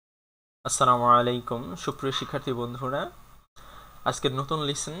আসসালামু আলাইকুম সুপ্রিয় শিক্ষার্থী বন্ধুরা, আজকের নতুন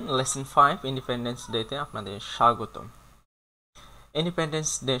লেসন 5 ইন্ডিপেন্ডেন্স ডেতে আপনাদের স্বাগতম। ইন্ডিপেন্ডেন্স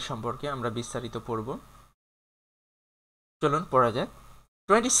ডে সম্পর্কে আমরা বিস্তারিত পড়ব। চলুন পড়া যাক।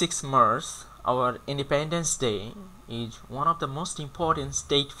 26 March, our Independence Day is one of the most important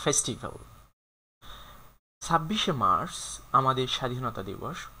state festival. 26শে March আমাদের স্বাধীনতা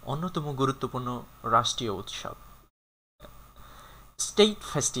দিবস অন্যতম গুরুত্বপূর্ণ রাষ্ট্রীয় উৎসব।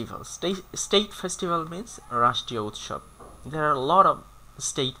 State festival means রাষ্ট্রীয় উৎসব. There are a lot of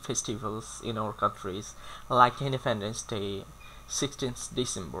state festivals in our countries, like Independence Day, 16th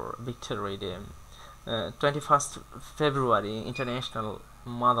December, Victory Day, 21st February, International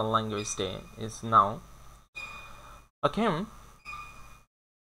Mother Language Day is now. Okay,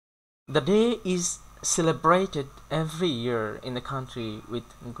 the day is celebrated every year in the country with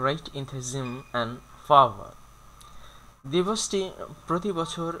great enthusiasm and fervor. দিবসটি প্রতি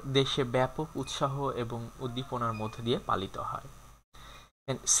বছর দেশে ব্যাপক উৎসাহ এবং উদ্দীপনার মধ্য দিয়ে পালিত হয়।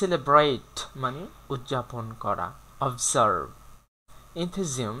 সেলিব্রেট মানে উদযাপন করা, অবজার্ভ,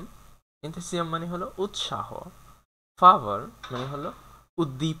 এনথুজিয়াম মানে হলো উৎসাহ, ফাভার মানে হলো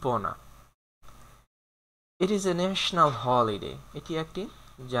উদ্দীপনা। It is a national holiday, এটি একটি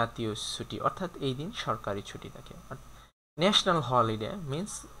জাতীয় ছুটি, অর্থাৎ এই দিন সরকারি ছুটি থাকে। National holiday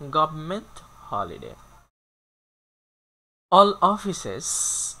means government holiday. All offices,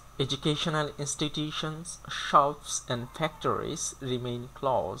 educational institutions, shops and factories remain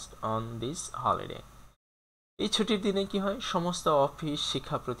closed on this holiday. এই ছুটির দিনে কি হয়, সমস্ত অফিস,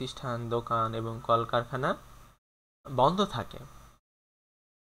 শিক্ষা প্রতিষ্ঠান, দোকান এবং কলকারখানা বন্ধ থাকে।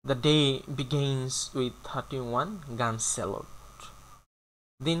 The day begins with 31 gun salute.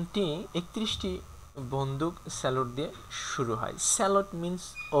 দিনটি 31টি বন্দুক স্যালুট দিয়ে শুরু হয়। স্যালুট মিন্স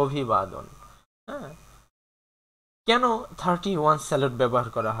অভিবাদন। হ্যাঁ, কেন 31 স্যালুট ব্যবহার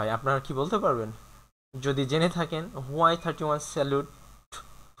করা হয় আপনারা কি বলতে পারবেন? যদি জেনে থাকেন হোয়াই 31 স্যালুট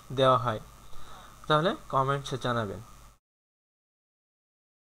দেওয়া হয় তাহলে কমেন্টসে জানাবেন।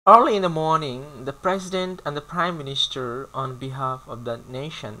 Early in the morning, the President and the Prime Minister, on behalf of the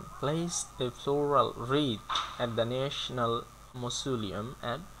nation, placed a floral wreath at the National Mausoleum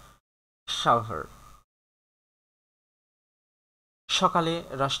at Shahar. সকালে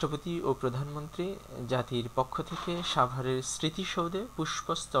রাষ্ট্রপতি ও প্রধানমন্ত্রী জাতির পক্ষ থেকে সাভারের স্মৃতিসৌধে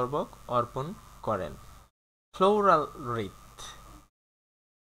পুষ্পস্তবক অর্পণ করেন। ফ্লোরাল রিথ,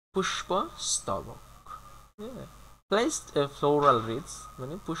 পুষ্পস্তবক। প্লেসড এ ফ্লোরাল রিথস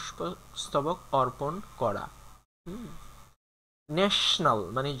মানে পুষ্পস্তবক অর্পণ করা। ন্যাশনাল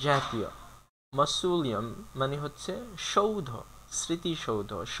মানে জাতীয়, মসুলিয়াম মানে হচ্ছে সৌধ,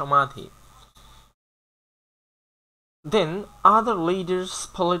 স্মৃতিসৌধ, সমাধি। Then other leaders,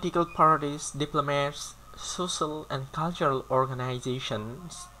 political parties, diplomats, social and cultural organizations,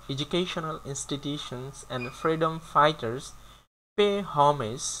 educational institutions and freedom fighters pay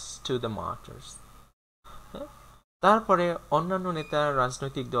homage to the martyrs. তারপরে অন্যান্য নেতা,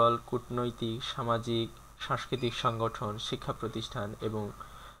 রাজনৈতিক দল, কূটনৈতিক, সামাজিক, সাংস্কৃতিক সংগঠন, শিক্ষা প্রতিষ্ঠান এবং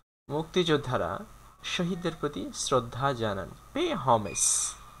মুক্তিযোদ্ধারা শহীদদের প্রতি শ্রদ্ধা জানান। পে হোমেজ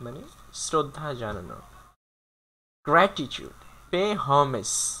মানে শ্রদ্ধা জানানো। গ্র্যাটিটিউড, পে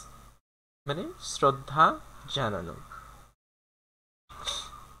হোমেজ মানে শ্রদ্ধা জানানো।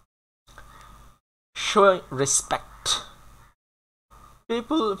 Show respect,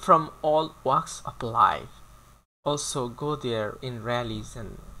 people from all walks of life also go there in rallies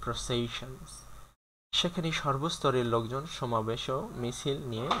and processions. সেখানে সর্বস্তরের লোকজন সমাবেশ ও মিছিল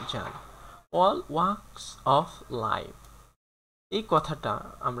নিয়ে যান। all walks of life, এই কথাটা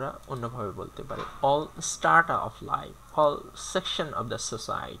আমরা অন্যভাবে বলতে পারি all strata of life, all section of the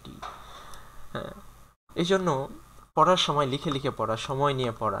society. হ্যাঁ, এই জন্য পড়ার সময় লিখে লিখে পড়া, সময়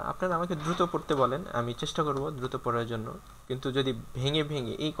নিয়ে পড়া। আপনারা আমাকে দ্রুত পড়তে বলেন, আমি চেষ্টা করব দ্রুত পড়ার জন্য, কিন্তু যদি ভেঙে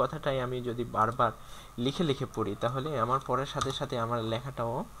ভেঙে এই কথাটাই আমি যদি বারবার লিখে লিখে পড়ি তাহলে আমার পড়ার সাথে সাথে আমার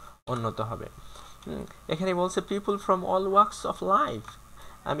লেখাটাও উন্নত হবে। এখানে বলছে people from all works of life,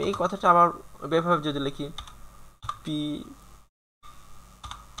 আমি এই কথাটা আবার এভাবে যদি লিখি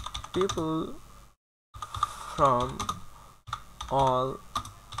people from all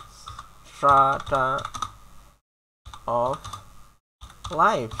strata of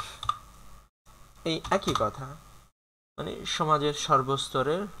life, এই একই কথা, মানে সমাজের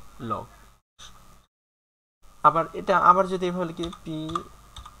সর্বস্তরের লোক। আবার এটা আবার যদি এভাবে লিখি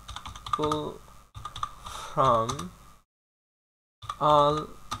people from all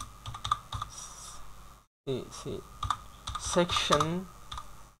section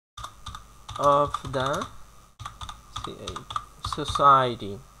of the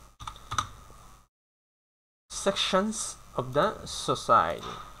society, sections of the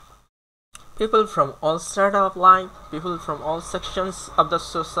society. people from all strata of life, people from all sections of the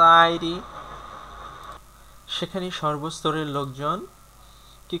society, সেখানে সর্বস্তরের লোকজন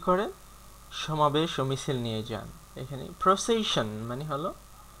কি করে সমাবেশ ও মিছিল নিয়ে যান। এখানে প্রসেশন মানে হলো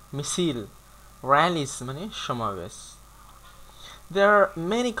মিছিল, র্যালিস মানে সমাবেশ। There are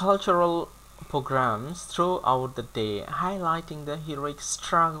many cultural programs throughout the day highlighting the heroic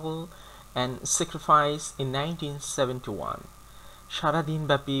struggle and sacrifice in 1971.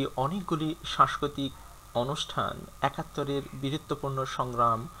 সারাদিনব্যাপী অনেকগুলি সাংস্কৃতিক অনুষ্ঠান একাত্তরের বীরত্বপূর্ণ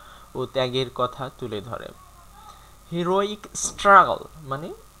সংগ্রাম ও ত্যাগের কথা তুলে ধরে। হিরোইক স্ট্রাগল মানে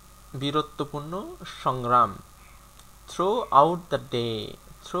বীরত্বপূর্ণ সংগ্রাম। থ্রু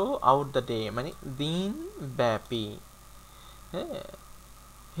আউট দ্য ডে মানে দিন ব্যাপী। হ্যাঁ,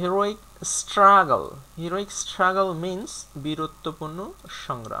 হিরোইক স্ট্রাগল মিন্স বীরত্বপূর্ণ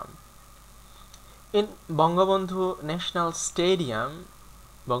সংগ্রাম। In Bangabandhu National Stadium,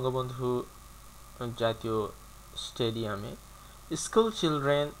 Bangabandhu জাতীয় স্টেডিয়ামে school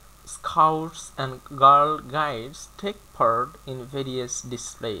children, scouts and girl guides take part in various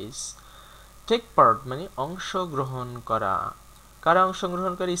displays. Take part মানে অংশগ্রহণ করা। কারা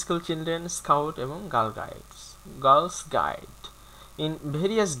অংশগ্রহণ করে? স্কুল চিলড্রেন, স্কাউট এবং girls guide. In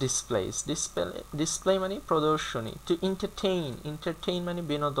various displays, display মানে প্রদর্শনী। To entertain মানে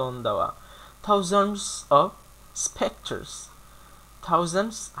বিনোদন দেওয়া। Thousands of spectators,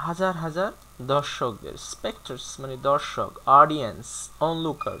 হাজার দর্শকদের, spectators মানে দর্শক, audience,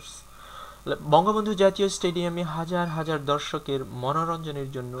 onlookers। বঙ্গবন্ধু জাতীয় স্টেডিয়ামে হাজার দর্শকের মনোরঞ্জনের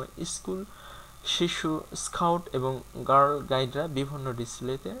জন্য স্কুল, শিশু, স্কাউট এবং গার্ল গাইডরা বিভিন্ন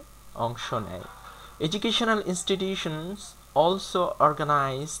ডিসপ্লেতে অংশ নেয়। Educational institutions also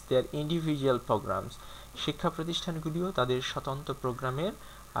organize their individual programs. শিক্ষা প্রতিষ্ঠানগুলিও তাদের স্বতন্ত্র প্রোগ্রামের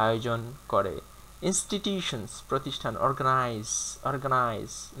আয়োজন করে। ইনস্টিটিউশনস প্রতিষ্ঠান, অর্গানাইজ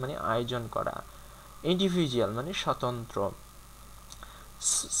মানে আয়োজন করা, ইন্ডিভিজুয়াল মানে স্বতন্ত্র।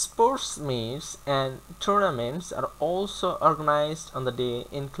 Sports meets and tournaments are also organized on the day,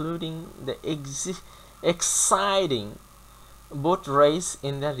 including the exciting boat race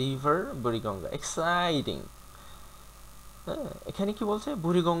in the river Buriganga. Exciting, এখানে কি বলছে?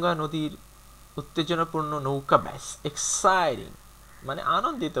 বুড়িগঙ্গা নদীর উত্তেজনাপূর্ণ নৌকা ব্যাস। এক্সাইটিং মানে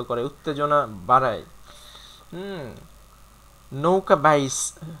আনন্দিত করে, উত্তেজনা বাড়ায়। নৌকা বাইস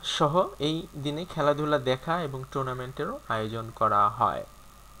সহ এই দিনে খেলাধুলা দেখা এবং টুর্নামেন্টেরও আয়োজন করা হয়।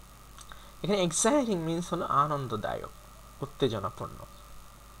 এখানে এক্সাইটিং মিন্স হলো আনন্দদায়ক, উত্তেজনাপূর্ণ।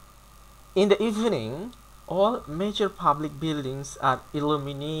 In the evening, all major public buildings are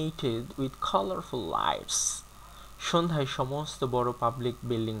illuminated with colorful lights. সন্ধ্যায় সমস্ত বড় পাবলিক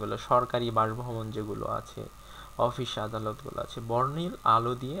বিল্ডিংগুলো, সরকারি বাসভবন যেগুলো আছে, অফিস আদালতগুলো আছে, বর্ণিল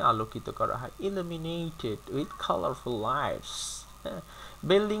আলো দিয়ে আলোকিত করা হয়। illuminated with colorful lights.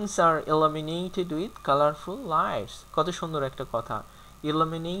 buildings are illuminated with colorful lights. কত সুন্দর একটা কথা,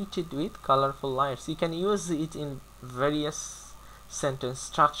 illuminated with colorful lights. You can use it in various sentence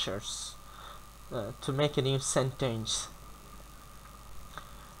structures to make a new sentence.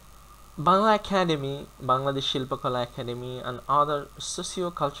 Bangla Academy, Bangladesh Shilpakala Academy and other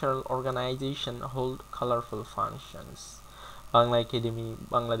socio-cultural organizations hold colorful functions. Bangla academy,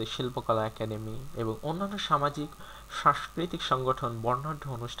 Bangladesh শিল্পকলা academy এবং অন্যান্য সামাজিক সাংস্কৃতিক সংগঠন বর্ণাঢ্য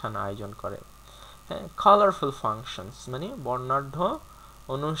অনুষ্ঠান আয়োজন করে। হ্যাঁ, কালারফুল ফাংশনস মানে বর্ণাঢ্য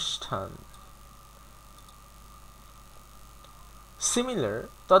অনুষ্ঠান। সিমিলার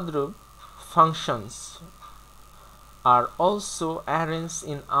তদ্রূপ functions are also arranged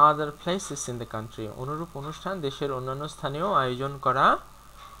in other places in the country. অনুরূপ অনুষ্ঠান দেশের অন্যান্য স্থানেও আয়োজন করা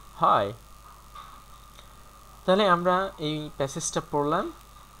হয়। তাহলে আমরা এই প্যাসেজটা পড়লাম,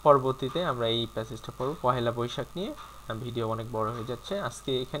 পরবর্তীতে আমরা এই প্যাসেজটা পড়ব পহেলা বৈশাখ নিয়ে। ভিডিও অনেক বড় হয়ে যাচ্ছে,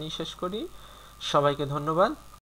 আজকে এখানেই শেষ করি। সবাইকে ধন্যবাদ।